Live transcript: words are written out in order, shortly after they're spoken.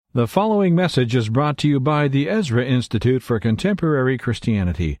The following message is brought to you by the Ezra Institute for Contemporary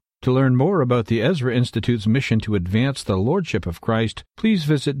Christianity. To learn more about the Ezra Institute's mission to advance the Lordship of Christ, please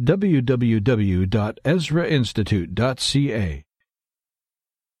visit www.ezrainstitute.ca.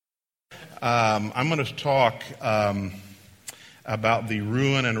 I'm going to talk about the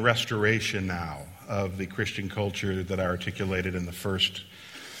ruin and restoration now of the Christian culture that I articulated in the first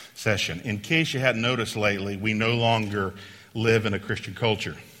session. In case you hadn't noticed lately, we no longer live in a Christian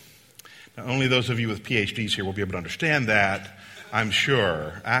culture. Now, only those of you with PhDs here will be able to understand that, I'm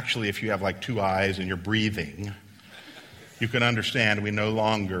sure. Actually, if you have like two eyes and you're breathing, you can understand we no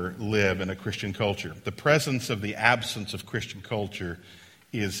longer live in a Christian culture. The presence of the absence of Christian culture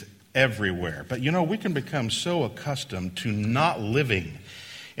is everywhere. But you know, we can become so accustomed to not living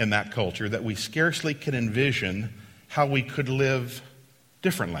in that culture that we scarcely can envision how we could live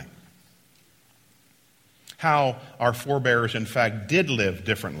differently. How our forebears, in fact, did live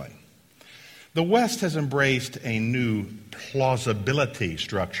differently. The West has embraced a new plausibility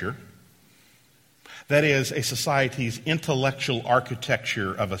structure. That is, a society's intellectual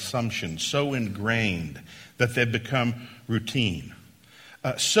architecture of assumptions so ingrained that they've become routine.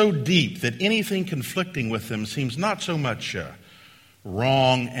 So deep that anything conflicting with them seems not so much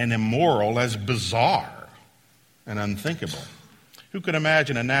wrong and immoral as bizarre and unthinkable. Who could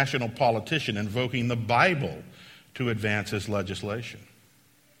imagine a national politician invoking the Bible to advance his legislation?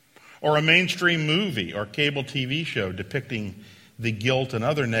 Or a mainstream movie or cable TV show depicting the guilt and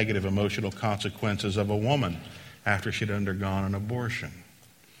other negative emotional consequences of a woman after she'd undergone an abortion.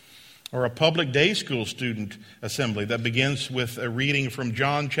 Or a public day school student assembly that begins with a reading from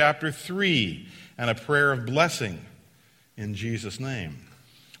John chapter 3 and a prayer of blessing in Jesus' name.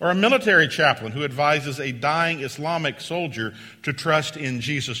 Or a military chaplain who advises a dying Islamic soldier to trust in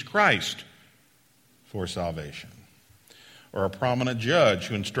Jesus Christ for salvation. Or a prominent judge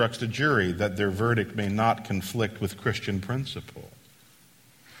who instructs a jury that their verdict may not conflict with Christian principle.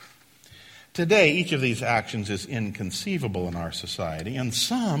 Today, each of these actions is inconceivable in our society, and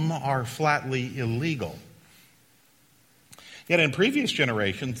some are flatly illegal. Yet in previous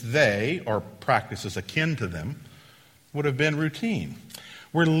generations, they, or practices akin to them, would have been routine.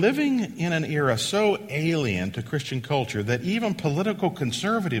 We're living in an era so alien to Christian culture that even political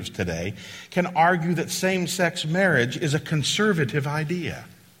conservatives today can argue that same-sex marriage is a conservative idea.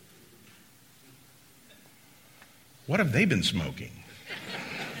 What have they been smoking?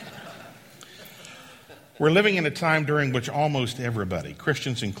 We're living in a time during which almost everybody,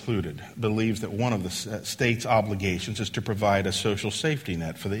 Christians included, believes that one of the state's obligations is to provide a social safety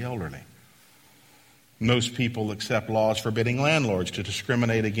net for the elderly. Most people accept laws forbidding landlords to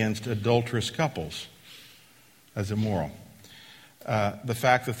discriminate against adulterous couples as immoral. The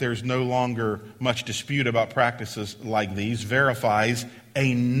fact that there's no longer much dispute about practices like these verifies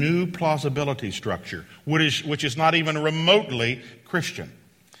a new plausibility structure, which is not even remotely Christian.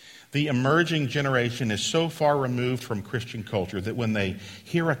 The emerging generation is so far removed from Christian culture that when they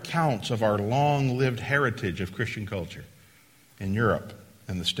hear accounts of our long-lived heritage of Christian culture in Europe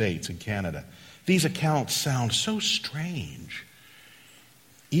and the States and Canada, these accounts sound so strange,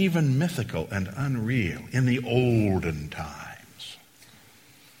 even mythical and unreal in the olden times.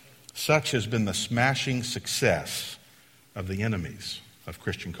 Such has been the smashing success of the enemies of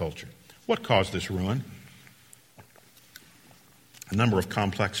Christian culture. What caused this ruin? A number of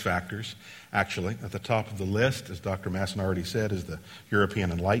complex factors. Actually, at the top of the list, as Dr. Masson already said, is the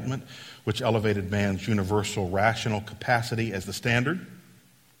European Enlightenment, which elevated man's universal rational capacity as the standard,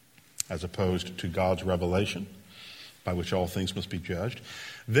 as opposed to God's revelation, by which all things must be judged.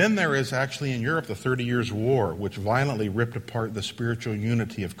 Then there is actually in Europe the 30 Years' War, which violently ripped apart the spiritual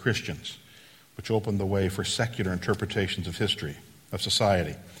unity of Christians, which opened the way for secular interpretations of history, of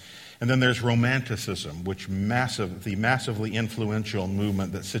society. And then there's Romanticism, the massively influential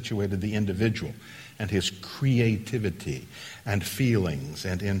movement that situated the individual and his creativity and feelings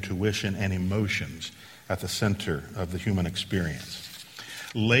and intuition and emotions at the center of the human experience.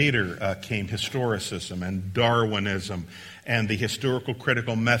 Later came historicism and Darwinism and the historical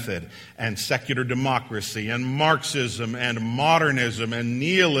critical method and secular democracy and Marxism and modernism and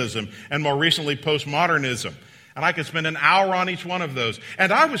nihilism and more recently postmodernism. And I could spend an hour on each one of those.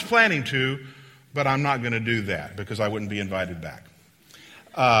 And I was planning to, but I'm not going to do that because I wouldn't be invited back.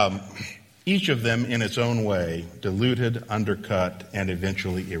 Each of them in its own way diluted, undercut, and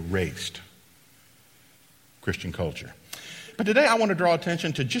eventually erased Christian culture. But today I want to draw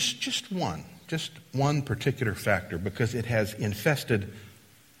attention to just one particular factor because it has infested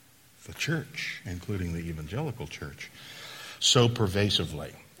the church, including the evangelical church, so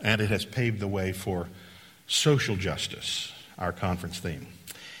pervasively. And it has paved the way for social justice, our conference theme.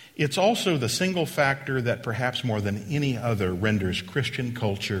 It's also the single factor that perhaps more than any other renders Christian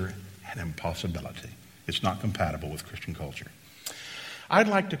culture an impossibility. It's not compatible with Christian culture. I'd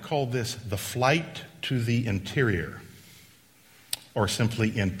like to call this the flight to the interior, or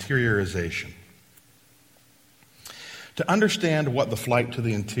simply interiorization. To understand what the flight to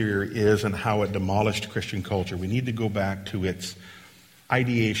the interior is and how it demolished Christian culture, we need to go back to its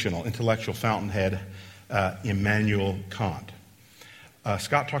ideational, intellectual fountainhead, Immanuel Kant.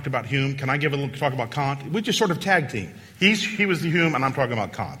 Scott talked about Hume. Can I give a little talk about Kant? We just sort of tag team. He was the Hume, and I'm talking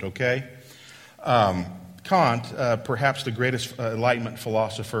about Kant, okay? Kant, perhaps the greatest Enlightenment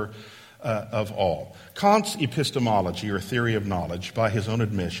philosopher of all. Kant's epistemology, or theory of knowledge, by his own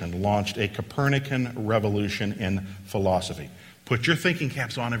admission, launched a Copernican revolution in philosophy. Put your thinking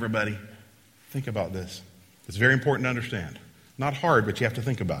caps on, everybody. Think about this. It's very important to understand. Not hard, but you have to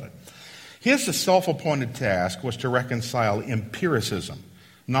think about it. His self-appointed task was to reconcile empiricism,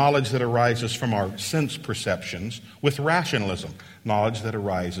 knowledge that arises from our sense perceptions, with rationalism, knowledge that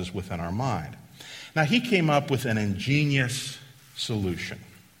arises within our mind. Now, he came up with an ingenious solution.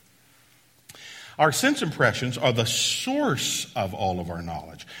 Our sense impressions are the source of all of our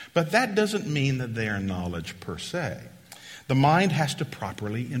knowledge, but that doesn't mean that they are knowledge per se. The mind has to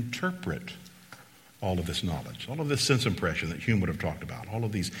properly interpret all of this knowledge, all of this sense impression that Hume would have talked about, all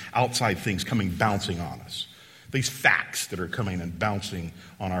of these outside things bouncing on us, these facts that are coming and bouncing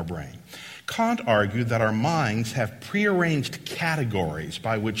on our brain. Kant argued that our minds have prearranged categories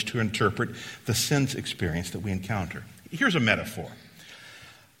by which to interpret the sense experience that we encounter. Here's a metaphor.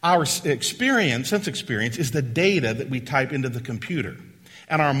 Our sense experience, is the data that we type into the computer.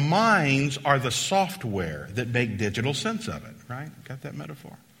 And our minds are the software that make digital sense of it, right? Got that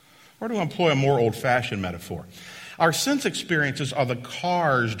metaphor? Or to employ a more old-fashioned metaphor, our sense experiences are the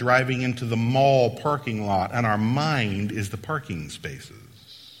cars driving into the mall parking lot, and our mind is the parking spaces.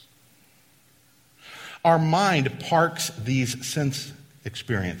 Our mind parks these sense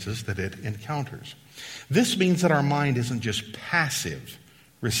experiences that it encounters. This means that our mind isn't just passive,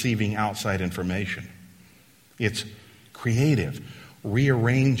 receiving outside information. It's creative,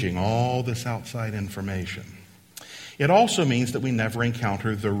 rearranging all this outside information. It also means that we never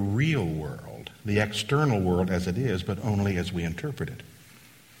encounter the real world, the external world as it is, but only as we interpret it.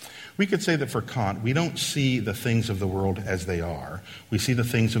 We could say that for Kant, we don't see the things of the world as they are. We see the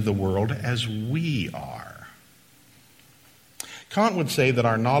things of the world as we are. Kant would say that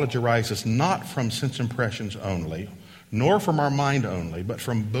our knowledge arises not from sense impressions only, nor from our mind only, but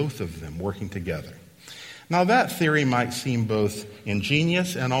from both of them working together. Now, that theory might seem both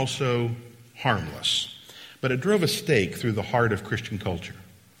ingenious and also harmless, but it drove a stake through the heart of Christian culture.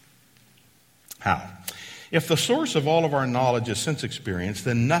 How? If the source of all of our knowledge is sense experience,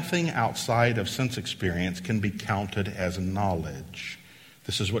 then nothing outside of sense experience can be counted as knowledge.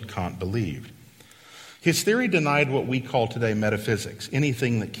 This is what Kant believed. His theory denied what we call today metaphysics,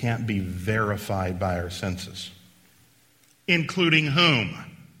 anything that can't be verified by our senses. Including whom?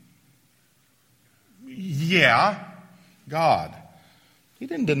 Yeah, God. He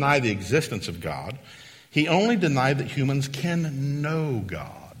didn't deny the existence of God. He only denied that humans can know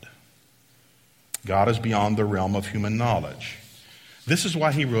God. God is beyond the realm of human knowledge. This is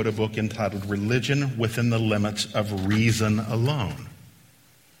why he wrote a book entitled Religion Within the Limits of Reason Alone.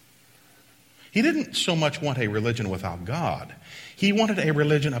 He didn't so much want a religion without God. He wanted a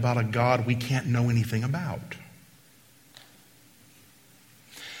religion about a God we can't know anything about.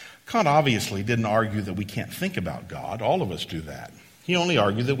 Kant obviously didn't argue that we can't think about God. All of us do that. He only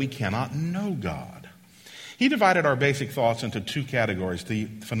argued that we cannot know God. He divided our basic thoughts into two categories, the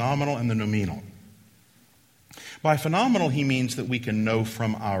phenomenal and the noumenal. By phenomenal, he means that we can know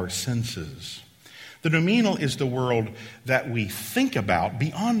from our senses. The noumenal is the world that we think about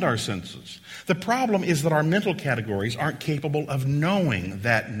beyond our senses. The problem is that our mental categories aren't capable of knowing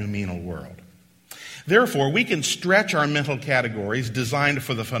that noumenal world. Therefore, we can stretch our mental categories designed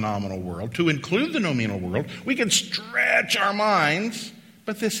for the phenomenal world to include the noumenal world. We can stretch our minds,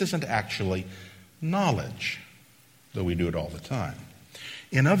 but this isn't actually knowledge, though we do it all the time.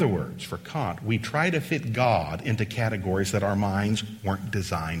 In other words, for Kant, we try to fit God into categories that our minds weren't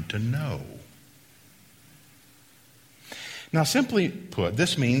designed to know. Now, simply put,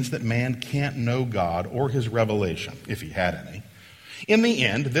 this means that man can't know God or his revelation, if he had any. In the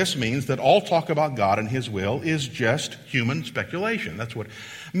end, this means that all talk about God and his will is just human speculation. That's what,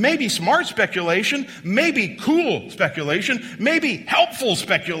 maybe smart speculation, maybe cool speculation, maybe helpful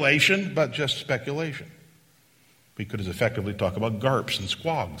speculation, but just speculation. We could as effectively talk about GARPs and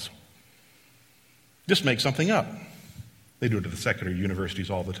squags. Just make something up. They do it at the secular universities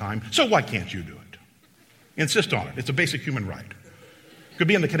all the time. So why can't you do it? Insist on it. It's a basic human right. Could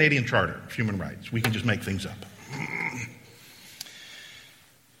be in the Canadian Charter of Human Rights. We can just make things up.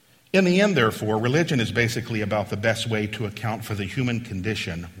 In the end, therefore, religion is basically about the best way to account for the human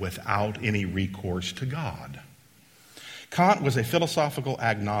condition without any recourse to God. Kant was a philosophical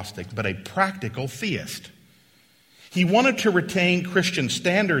agnostic, but a practical theist. He wanted to retain Christian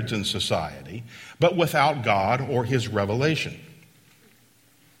standards in society, but without God or his revelation.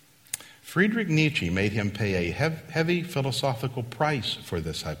 Friedrich Nietzsche made him pay a heavy philosophical price for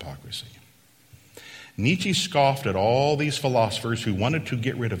this hypocrisy. Nietzsche scoffed at all these philosophers who wanted to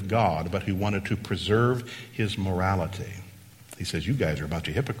get rid of God, but who wanted to preserve his morality. He says, you guys are a bunch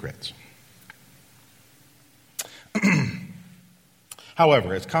of hypocrites.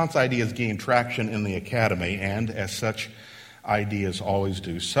 However, as Kant's ideas gained traction in the academy, and as such ideas always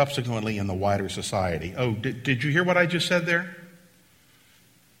do, subsequently in the wider society. Oh, did you hear what I just said there?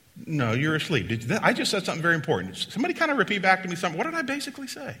 No, you're asleep. I just said something very important. Somebody kind of repeat back to me something. What did I basically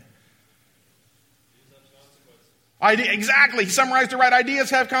say? Exactly. He summarized the right.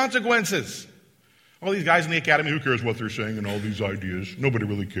 Ideas have consequences. All these guys in the academy, who cares what they're saying and all these ideas? Nobody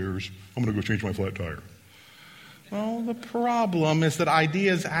really cares. I'm going to go change my flat tire. Well, the problem is that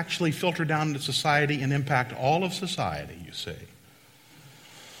ideas actually filter down into society and impact all of society, you see.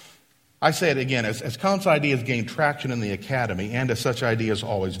 I say it again, as Kant's ideas gained traction in the academy, and as such ideas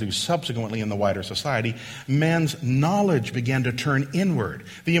always do subsequently in the wider society, man's knowledge began to turn inward.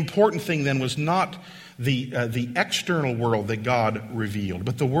 The important thing then was not the external world that God revealed,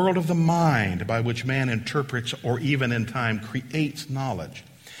 but the world of the mind by which man interprets or even in time creates knowledge.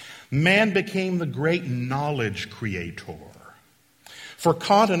 Man became the great knowledge creator. For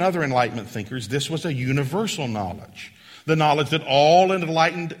Kant and other Enlightenment thinkers, this was a universal knowledge, the knowledge that all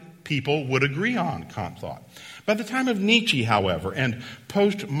enlightened people would agree on, Kant thought. By the time of Nietzsche, however, and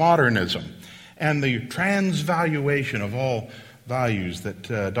postmodernism, and the transvaluation of all values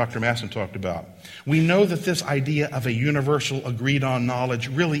that Dr. Masson talked about, we know that this idea of a universal agreed-on knowledge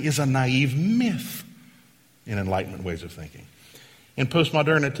really is a naive myth in Enlightenment ways of thinking. In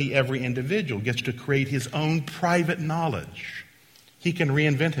postmodernity, every individual gets to create his own private knowledge. He can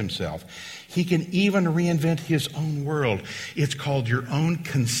reinvent himself. He can even reinvent his own world. It's called your own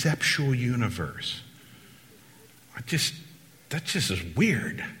conceptual universe. That just is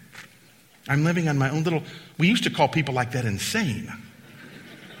weird. I'm living on my own little... We used to call people like that insane.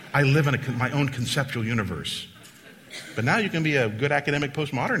 I live in my own conceptual universe. But now you can be a good academic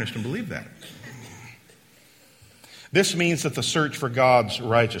postmodernist and believe that. This means that the search for God's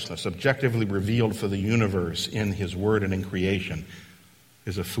righteousness, objectively revealed for the universe in His Word and in creation,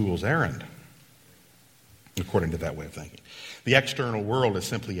 is a fool's errand, according to that way of thinking. The external world is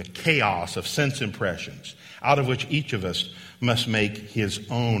simply a chaos of sense impressions, out of which each of us must make his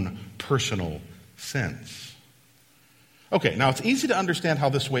own personal sense. Okay, now it's easy to understand how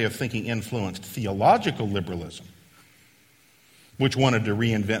this way of thinking influenced theological liberalism, which wanted to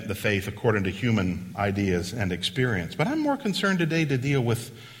reinvent the faith according to human ideas and experience. But I'm more concerned today to deal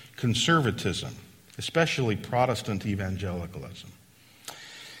with conservatism, especially Protestant evangelicalism.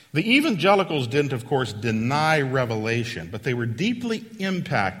 The evangelicals didn't, of course, deny revelation, but they were deeply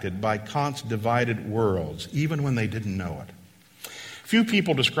impacted by Kant's divided worlds, even when they didn't know it. Few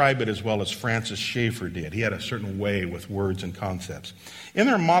people describe it as well as Francis Schaeffer did. He had a certain way with words and concepts. In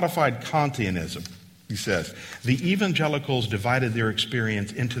their modified Kantianism, he says, the evangelicals divided their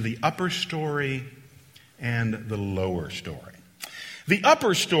experience into the upper story and the lower story. The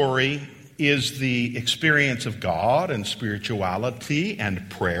upper story is the experience of God and spirituality and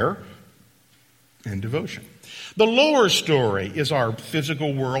prayer and devotion. The lower story is our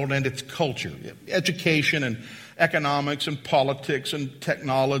physical world and its culture, education and economics and politics and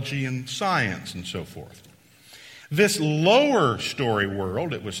technology and science and so forth. This lower story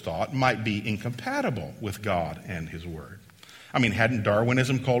world, it was thought, might be incompatible with God and His Word. I mean, hadn't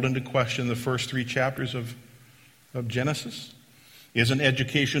Darwinism called into question the first 3 chapters of Genesis? Isn't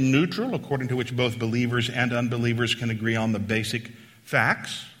education neutral, according to which both believers and unbelievers can agree on the basic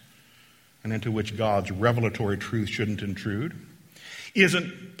facts, and into which God's revelatory truth shouldn't intrude?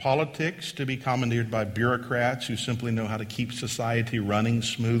 Isn't politics to be commandeered by bureaucrats who simply know how to keep society running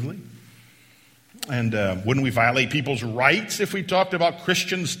smoothly? And wouldn't we violate people's rights if we talked about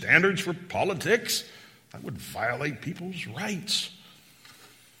Christian standards for politics? That would violate people's rights.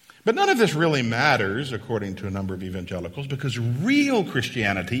 But none of this really matters, according to a number of evangelicals, because real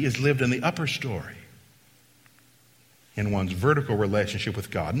Christianity is lived in the upper story, in one's vertical relationship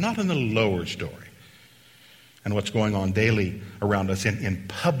with God, not in the lower story. And what's going on daily around us in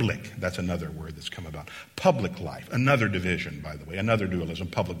public, that's another word that's come about, public life, another division, by the way, another dualism,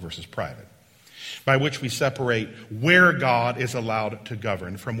 public versus private. by which we separate where God is allowed to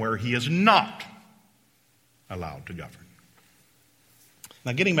govern from where he is not allowed to govern.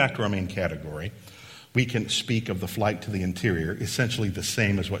 Now, getting back to our main category, we can speak of the flight to the interior, essentially the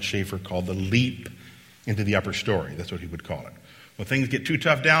same as what Schaeffer called the leap into the upper story. That's what he would call it. When things get too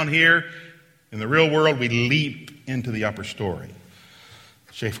tough down here, in the real world, we leap into the upper story,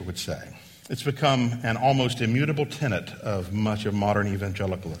 Schaeffer would say. It's become an almost immutable tenet of much of modern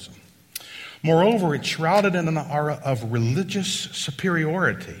evangelicalism. Moreover, it's shrouded in an aura of religious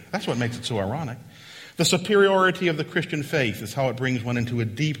superiority. That's what makes it so ironic. The superiority of the Christian faith is how it brings one into a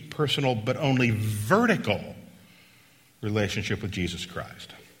deep, personal, but only vertical relationship with Jesus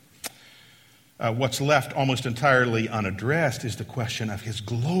Christ. What's left almost entirely unaddressed is the question of his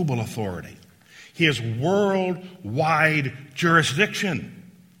global authority, his worldwide jurisdiction.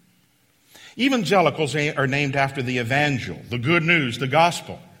 Evangelicals are named after the evangel, the good news, the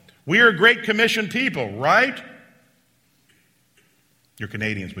gospel. We are a Great Commission people, right? You're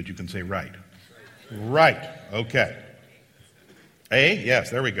Canadians, but you can say right. Right. Okay.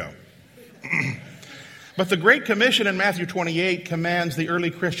 Yes, there we go. But the Great Commission in Matthew 28 commands the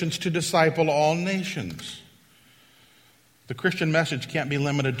early Christians to disciple all nations. The Christian message can't be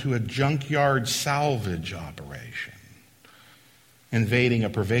limited to a junkyard salvage operation, invading a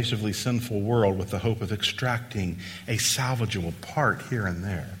pervasively sinful world with the hope of extracting a salvageable part here and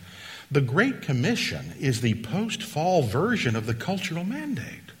there. The Great Commission is the post-fall version of the cultural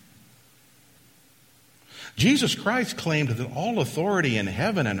mandate. Jesus Christ claimed that all authority in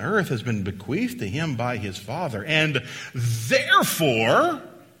heaven and earth has been bequeathed to him by his Father, and therefore,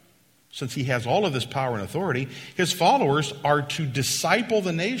 since he has all of this power and authority, his followers are to disciple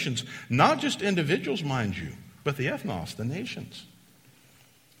the nations, not just individuals, mind you, but the ethnos, the nations.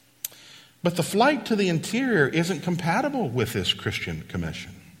 But the flight to the interior isn't compatible with this Christian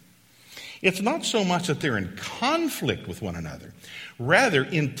commission. It's not so much that they're in conflict with one another. Rather,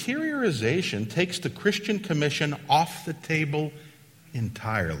 interiorization takes the Christian commission off the table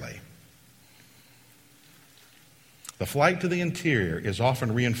entirely. The flight to the interior is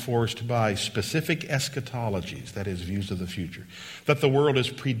often reinforced by specific eschatologies, that is, views of the future, that the world is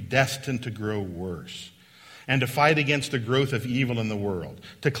predestined to grow worse, and to fight against the growth of evil in the world,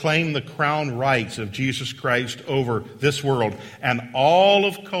 to claim the crown rights of Jesus Christ over this world and all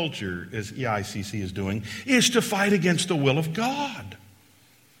of culture, as EICC is doing, is to fight against the will of God.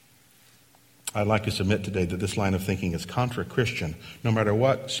 I'd like to submit today that this line of thinking is contra-Christian, no matter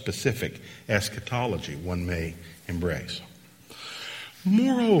what specific eschatology one may embrace.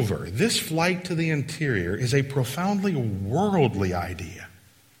 Moreover, this flight to the interior is a profoundly worldly idea.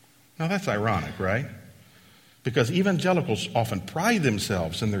 Now that's ironic, right? Because evangelicals often pride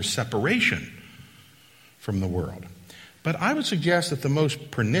themselves in their separation from the world. But I would suggest that the most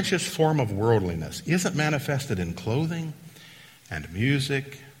pernicious form of worldliness isn't manifested in clothing and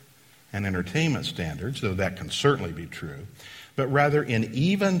music and entertainment standards, though that can certainly be true, but rather in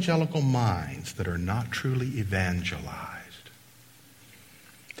evangelical minds that are not truly evangelized.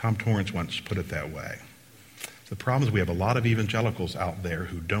 Tom Torrance once put it that way. The problem is we have a lot of evangelicals out there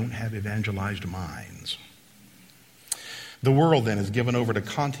who don't have evangelized minds. The world, then, is given over to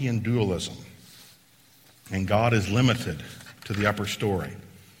Kantian dualism, and God is limited to the upper story.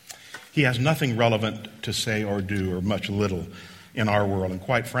 He has nothing relevant to say or do, or much little, in our world, and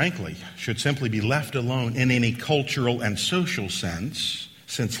quite frankly, should simply be left alone in any cultural and social sense,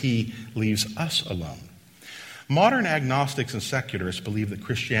 since he leaves us alone. Modern agnostics and secularists believe that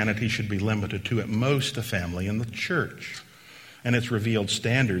Christianity should be limited to, at most, the family and the church. And its revealed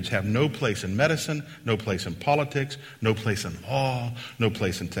standards have no place in medicine, no place in politics, no place in law, no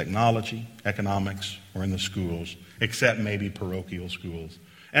place in technology, economics, or in the schools, except maybe parochial schools,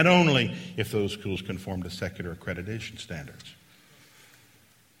 and only if those schools conform to secular accreditation standards.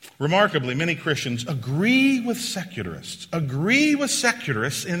 Remarkably, many Christians agree with secularists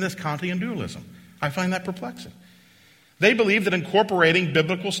in this Kantian dualism. I find that perplexing. They believe that incorporating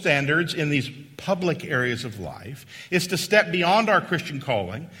biblical standards in these public areas of life is to step beyond our Christian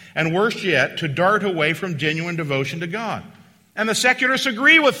calling, and worse yet, to dart away from genuine devotion to God. And the secularists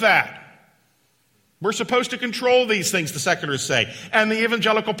agree with that. We're supposed to control these things, the secularists say. And the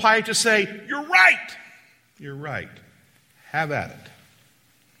evangelical pietists say, you're right. You're right. Have at it.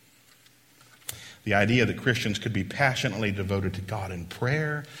 The idea that Christians could be passionately devoted to God in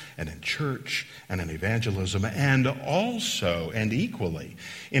prayer and in church and in evangelism, and also and equally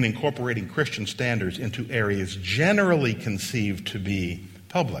in incorporating Christian standards into areas generally conceived to be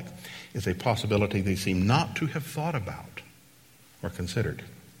public, is a possibility they seem not to have thought about or considered.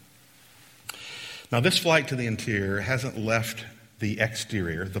 Now, this flight to the interior hasn't left the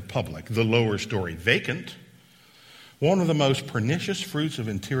exterior, the public, the lower story, vacant. One of the most pernicious fruits of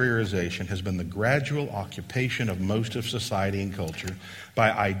interiorization has been the gradual occupation of most of society and culture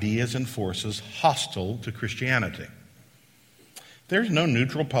by ideas and forces hostile to Christianity. There's no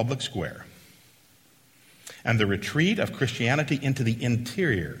neutral public square. And the retreat of Christianity into the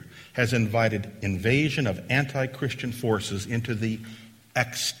interior has invited invasion of anti-Christian forces into the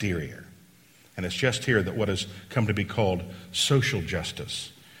exterior. And it's just here that what has come to be called social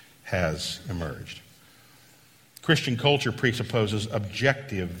justice has emerged. Christian culture presupposes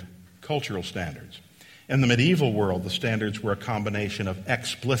objective cultural standards. In the medieval world, the standards were a combination of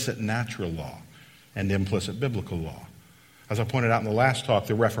explicit natural law and implicit biblical law. As I pointed out in the last talk,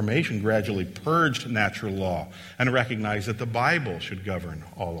 the Reformation gradually purged natural law and recognized that the Bible should govern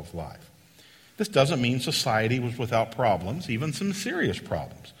all of life. This doesn't mean society was without problems, even some serious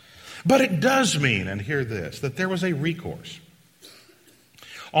problems. But it does mean, and hear this, that there was a recourse.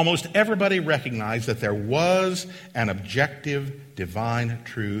 Almost everybody recognized that there was an objective divine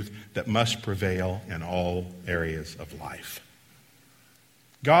truth that must prevail in all areas of life.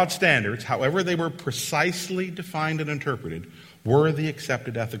 God's standards, however they were precisely defined and interpreted, were the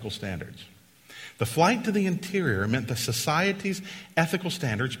accepted ethical standards. The flight to the interior meant that society's ethical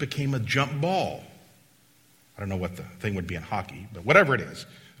standards became a jump ball. I don't know what the thing would be in hockey, but whatever it is,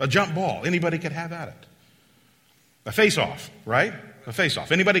 a jump ball. Anybody could have at it. A face-off, right? A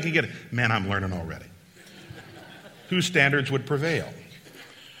face-off. Anybody can get it. Man, I'm learning already. Whose standards would prevail?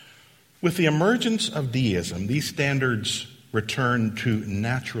 With the emergence of deism, these standards returned to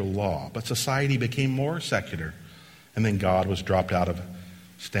natural law, but society became more secular, and then God was dropped out of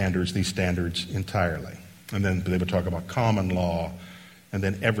these standards entirely. And then they would talk about common law, and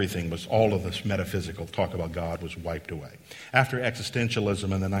then all of this metaphysical talk about God was wiped away. After existentialism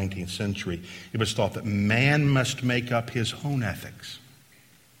in the 19th century, it was thought that man must make up his own ethics,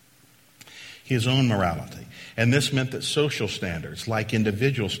 his own morality. And this meant that social standards, like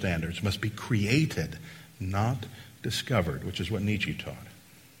individual standards, must be created, not discovered, which is what Nietzsche taught.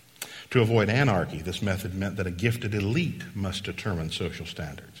 To avoid anarchy, this method meant that a gifted elite must determine social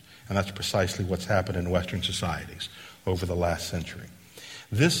standards. And that's precisely what's happened in Western societies over the last century.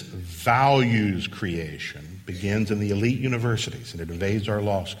 This values creation begins in the elite universities, and it invades our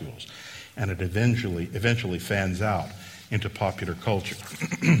law schools, and it eventually fans out into popular culture.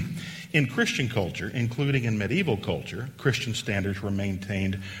 In Christian culture, including in medieval culture, Christian standards were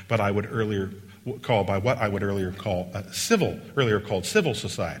maintained by what I would earlier call civil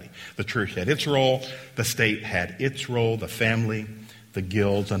society. The church had its role, the state had its role, the family, the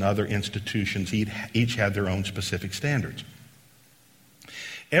guilds, and other institutions each had their own specific standards.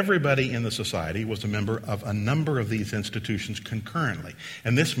 Everybody in the society was a member of a number of these institutions concurrently,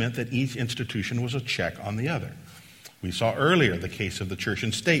 and this meant that each institution was a check on the other. We saw earlier the case of the church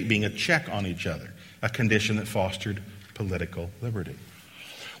and state being a check on each other, a condition that fostered political liberty.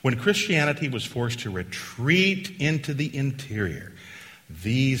 When Christianity was forced to retreat into the interior,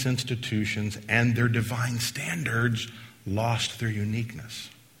 these institutions and their divine standards lost their uniqueness.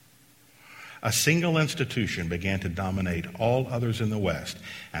 A single institution began to dominate all others in the West,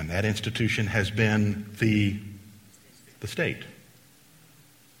 and that institution has been the state.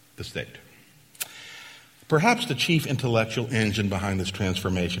 The state. Perhaps the chief intellectual engine behind this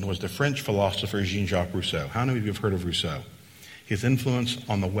transformation was the French philosopher Jean-Jacques Rousseau. How many of you have heard of Rousseau? His influence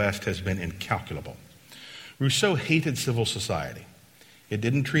on the West has been incalculable. Rousseau hated civil society. It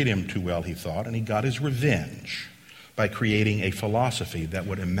didn't treat him too well, he thought, and he got his revenge by creating a philosophy that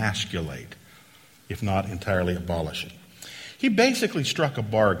would emasculate, if not entirely abolish it. He basically struck a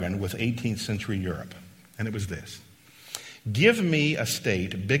bargain with 18th century Europe, and it was this. Give me a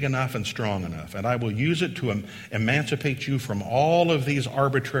state big enough and strong enough, and I will use it to emancipate you from all of these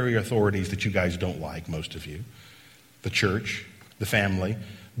arbitrary authorities that you guys don't like, most of you. The church, the family,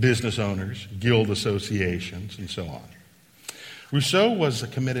 business owners, guild associations, and so on. Rousseau was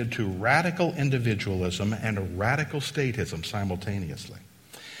committed to radical individualism and radical statism simultaneously.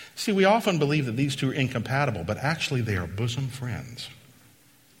 See, we often believe that these two are incompatible, but actually they are bosom friends.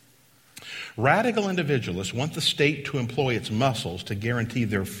 Radical individualists want the state to employ its muscles to guarantee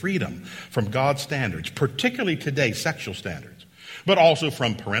their freedom from God's standards, particularly today, sexual standards, but also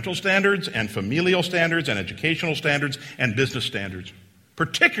from parental standards and familial standards and educational standards and business standards,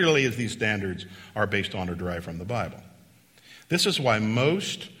 particularly as these standards are based on or derived from the Bible. This is why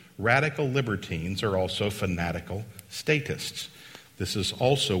most radical libertines are also fanatical statists. This is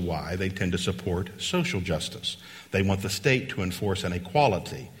also why they tend to support social justice. They want the state to enforce an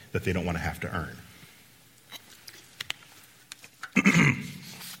equality that they don't want to have to earn.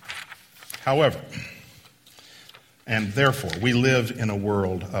 However, And therefore, we live in a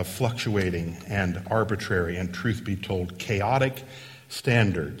world of fluctuating and arbitrary and, truth be told, chaotic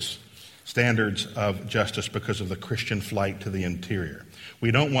standards of justice because of the Christian flight to the interior.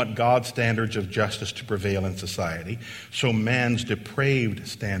 We don't want God's standards of justice to prevail in society, so man's depraved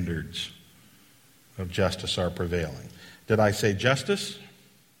standards of justice are prevailing. Did I say justice?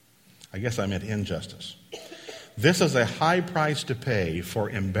 I guess I meant injustice. This is a high price to pay for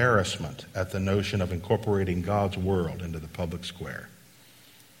embarrassment at the notion of incorporating God's world into the public square.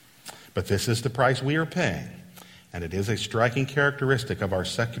 But this is the price we are paying, and it is a striking characteristic of our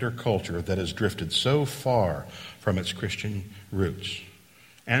secular culture that has drifted so far from its Christian roots,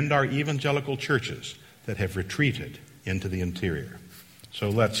 and our evangelical churches that have retreated into the interior. So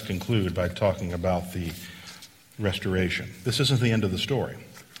let's conclude by talking about the restoration. This isn't the end of the story.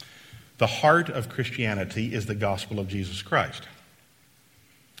 The heart of Christianity is the gospel of Jesus Christ.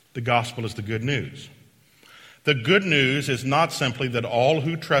 The gospel is the good news. The good news is not simply that all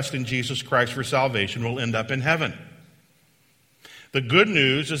who trust in Jesus Christ for salvation will end up in heaven. The good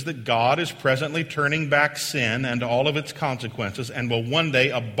news is that God is presently turning back sin and all of its consequences and will one day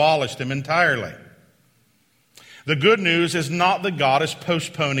abolish them entirely. The good news is not that God is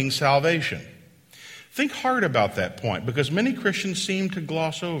postponing salvation. Think hard about that point, because many Christians seem to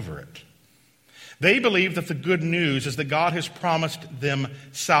gloss over it. They believe that the good news is that God has promised them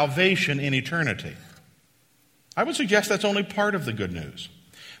salvation in eternity. I would suggest that's only part of the good news.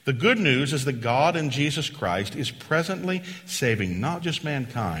 The good news is that God in Jesus Christ is presently saving not just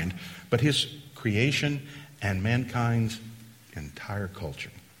mankind, but his creation and mankind's entire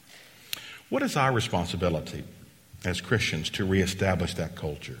culture. What is our responsibility as Christians to reestablish that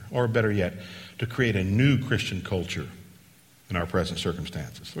culture? Or better yet, to create a new Christian culture in our present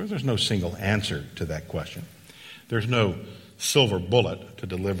circumstances? There's no single answer to that question. There's no silver bullet to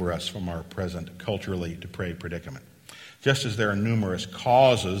deliver us from our present culturally depraved predicament. Just as there are numerous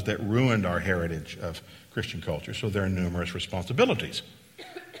causes that ruined our heritage of Christian culture, so there are numerous responsibilities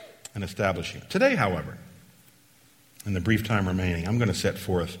in establishing it. Today, however, in the brief time remaining, I'm going to set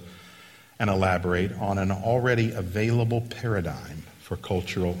forth and elaborate on an already available paradigm for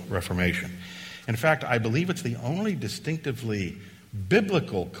cultural reformation. In fact, I believe it's the only distinctively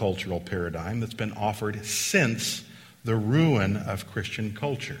biblical cultural paradigm that's been offered since the ruin of Christian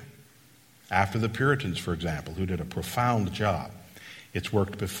culture. After the Puritans, for example, who did a profound job. It's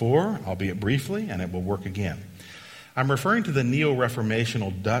worked before, albeit briefly, and it will work again. I'm referring to the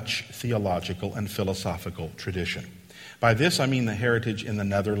neo-reformational Dutch theological and philosophical tradition. By this, I mean the heritage in the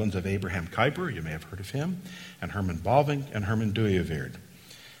Netherlands of Abraham Kuyper, you may have heard of him, and Herman Bavinck and Herman Dooyeweerd.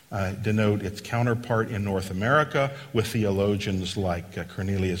 Denote its counterpart in North America with theologians like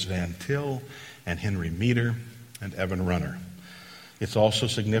Cornelius Van Til and Henry Meeder and Evan Runner. It's also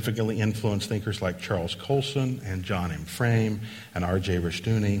significantly influenced thinkers like Charles Colson and John M. Frame and R.J.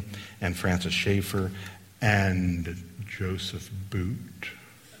 Rushdoony and Francis Schaeffer and Joseph Boot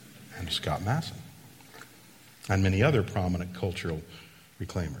and Scott Masson and many other prominent cultural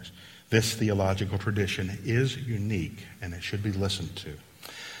reclaimers. This theological tradition is unique and it should be listened to.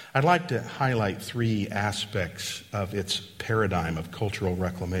 I'd like to highlight three aspects of its paradigm of cultural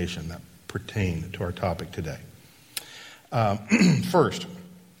reclamation that pertain to our topic today. First,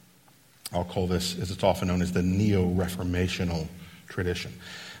 I'll call this, as it's often known as, the neo-reformational tradition.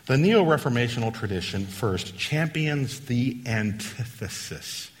 The neo-reformational tradition, first, champions the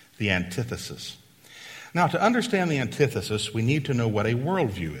antithesis. The antithesis. Now, to understand the antithesis, we need to know what a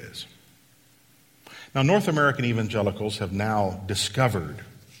worldview is. Now, North American evangelicals have now discovered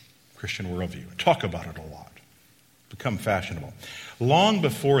Christian worldview. Talk about it a lot. Become fashionable. Long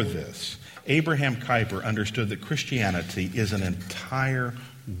before this, Abraham Kuyper understood that Christianity is an entire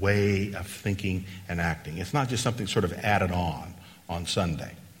way of thinking and acting. It's not just something sort of added on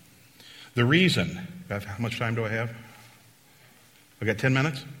Sunday. The reason, how much time do I have? I got 10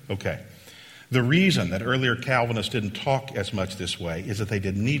 minutes? Okay. The reason that earlier Calvinists didn't talk as much this way is that they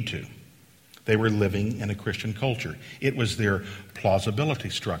didn't need to. They were living in a Christian culture. It was their plausibility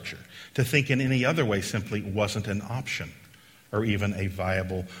structure. To think in any other way simply wasn't an option or even a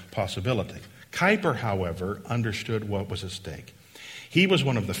viable possibility. Kuyper, however, understood what was at stake. He was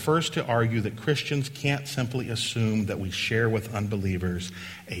one of the first to argue that Christians can't simply assume that we share with unbelievers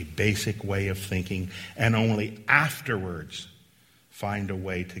a basic way of thinking and only afterwards find a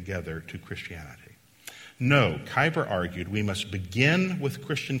way together to Christianity. No, Kuyper argued we must begin with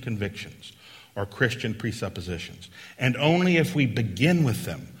Christian convictions or Christian presuppositions, and only if we begin with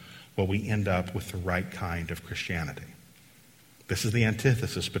them will we end up with the right kind of Christianity. This is the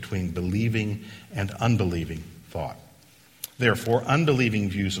antithesis between believing and unbelieving thought. Therefore, unbelieving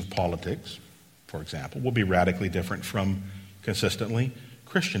views of politics, for example, will be radically different from consistently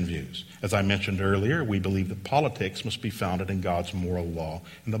Christian views. As I mentioned earlier, we believe that politics must be founded in God's moral law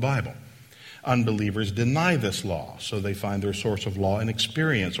in the Bible. Unbelievers deny this law, so they find their source of law in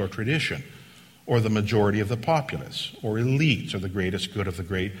experience or tradition, or the majority of the populace, or elites, or the greatest good of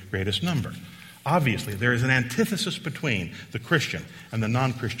the greatest number. Obviously, there is an antithesis between the Christian and the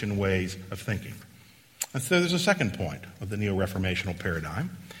non-Christian ways of thinking. And so there's a second point of the neo-reformational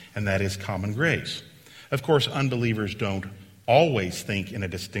paradigm, and that is common grace. Of course, unbelievers don't always think in a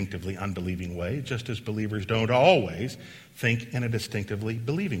distinctively unbelieving way, just as believers don't always think in a distinctively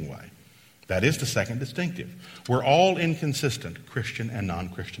believing way. That is the second distinctive. We're all inconsistent, Christian and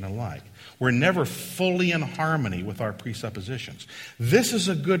non-Christian alike. We're never fully in harmony with our presuppositions. This is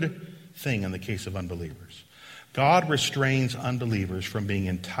a good thing in the case of unbelievers. God restrains unbelievers from being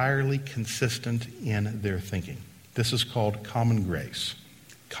entirely consistent in their thinking. This is called common grace.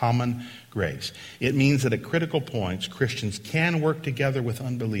 Common grace. It means that at critical points, Christians can work together with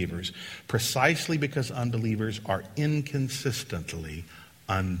unbelievers precisely because unbelievers are inconsistently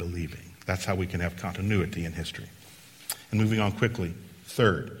unbelieving. That's how we can have continuity in history. And moving on quickly,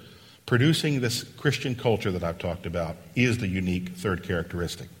 third, producing this Christian culture that I've talked about is the unique third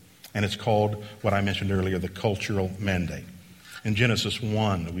characteristic. And it's called, what I mentioned earlier, the cultural mandate. In Genesis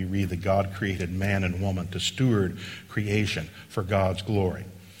 1, we read that God created man and woman to steward creation for God's glory.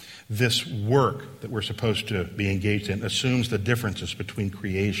 This work that we're supposed to be engaged in assumes the differences between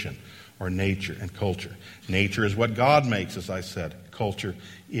creation or nature and culture. Nature is what God makes, as I said. Culture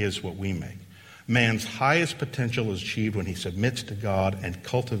is what we make. Man's highest potential is achieved when he submits to God and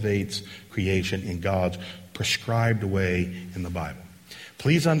cultivates creation in God's prescribed way in the Bible.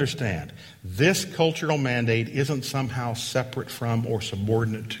 Please understand, this cultural mandate isn't somehow separate from or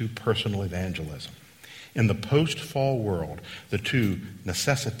subordinate to personal evangelism. In the post-fall world, the two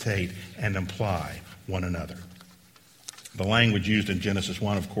necessitate and imply one another. The language used in Genesis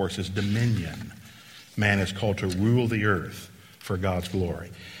 1, of course, is dominion. Man is called to rule the earth for God's glory.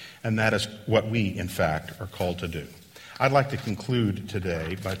 And that is what we, in fact, are called to do. I'd like to conclude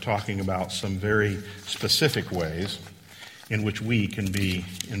today by talking about some very specific ways in which we can be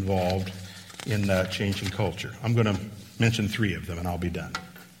involved in changing culture. I'm going to mention 3 of them, and I'll be done.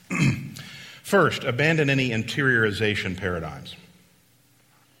 First, abandon any interiorization paradigms.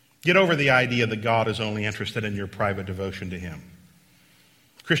 Get over the idea that God is only interested in your private devotion to Him.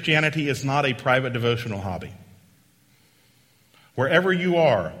 Christianity is not a private devotional hobby. Wherever you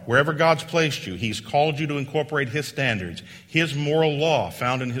are, wherever God's placed you, He's called you to incorporate His standards, His moral law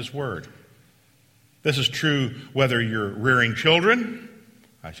found in His Word. This is true whether you're rearing children,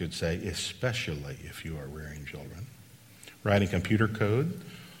 I should say, especially if you are rearing children, writing computer code,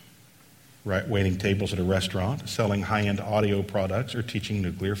 waiting tables at a restaurant, selling high-end audio products, or teaching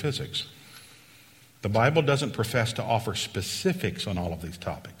nuclear physics. The Bible doesn't profess to offer specifics on all of these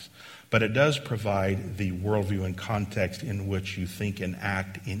topics, but it does provide the worldview and context in which you think and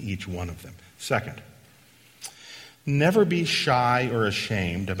act in each one of them. Second, never be shy or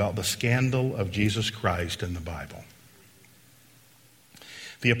ashamed about the scandal of Jesus Christ in the Bible.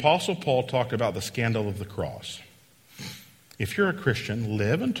 The Apostle Paul talked about the scandal of the cross. If you're a Christian,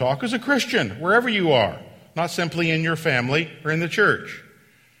 live and talk as a Christian, wherever you are, not simply in your family or in the church.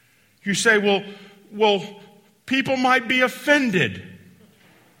 You say, well, people might be offended.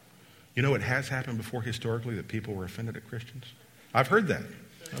 You know, it has happened before historically that people were offended at Christians. I've heard that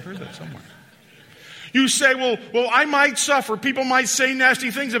somewhere. You say, well, I might suffer. People might say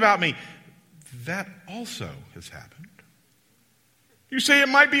nasty things about me. That also has happened. You say it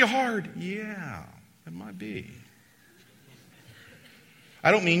might be hard. Yeah, it might be. I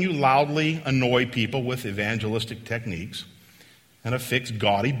don't mean you loudly annoy people with evangelistic techniques and affix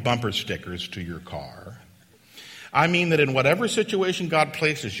gaudy bumper stickers to your car. I mean that in whatever situation God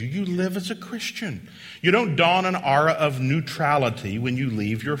places you, you live as a Christian. You don't don an aura of neutrality when you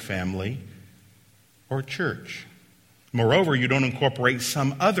leave your family or church. Moreover, you don't incorporate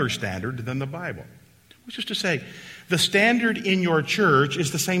some other standard than the Bible. Which is to say, the standard in your church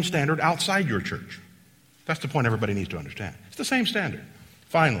is the same standard outside your church. That's the point everybody needs to understand. It's the same standard.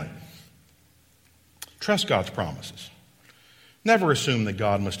 Finally, trust God's promises. Never assume that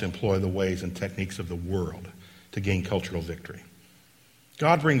God must employ the ways and techniques of the world to gain cultural victory.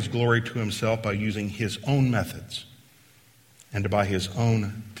 God brings glory to Himself by using His own methods and by His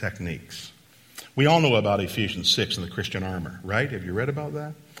own techniques. We all know about Ephesians 6 and the Christian armor, right? Have you read about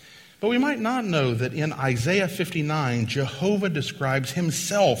that? But we might not know that in Isaiah 59, Jehovah describes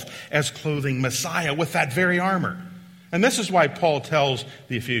Himself as clothing Messiah with that very armor. And this is why Paul tells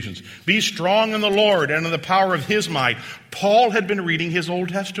the Ephesians, be strong in the Lord and in the power of His might. Paul had been reading his Old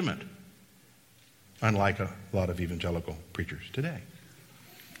Testament. unlike a lot of evangelical preachers today.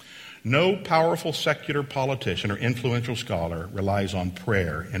 No powerful secular politician or influential scholar relies on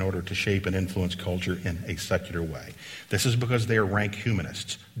prayer in order to shape and influence culture in a secular way. This is because they are rank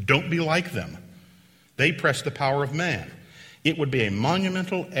humanists. Don't be like them. They press the power of man. It would be a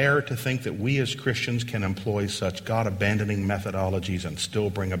monumental error to think that we as Christians can employ such God-abandoning methodologies and still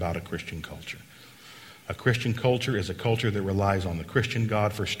bring about a Christian culture. A Christian culture is a culture that relies on the Christian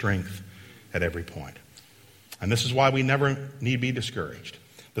God for strength at every point. And this is why we never need be discouraged.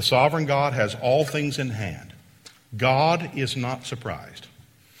 The sovereign God has all things in hand. God is not surprised.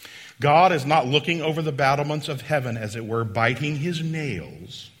 God is not looking over the battlements of heaven, as it were, biting his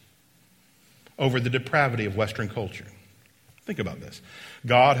nails over the depravity of Western culture. Think about this.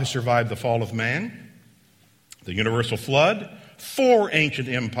 God has survived the fall of man, the universal flood, 4 ancient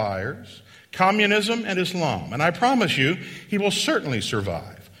empires, communism, and Islam. And I promise you, he will certainly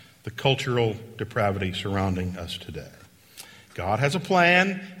survive the cultural depravity surrounding us today. God has a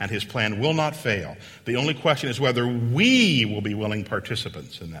plan, and his plan will not fail. The only question is whether we will be willing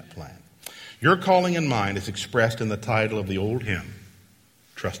participants in that plan. Your calling and mine is expressed in the title of the old hymn,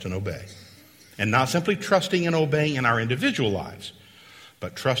 Trust and Obey. And not simply trusting and obeying in our individual lives,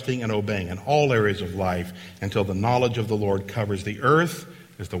 but trusting and obeying in all areas of life until the knowledge of the Lord covers the earth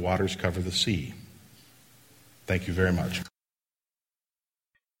as the waters cover the sea. Thank you very much.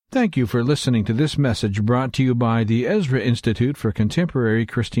 Thank you for listening to this message brought to you by the Ezra Institute for Contemporary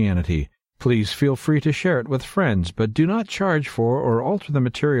Christianity. Please feel free to share it with friends, but do not charge for or alter the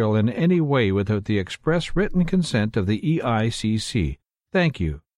material in any way without the express written consent of the EICC. Thank you.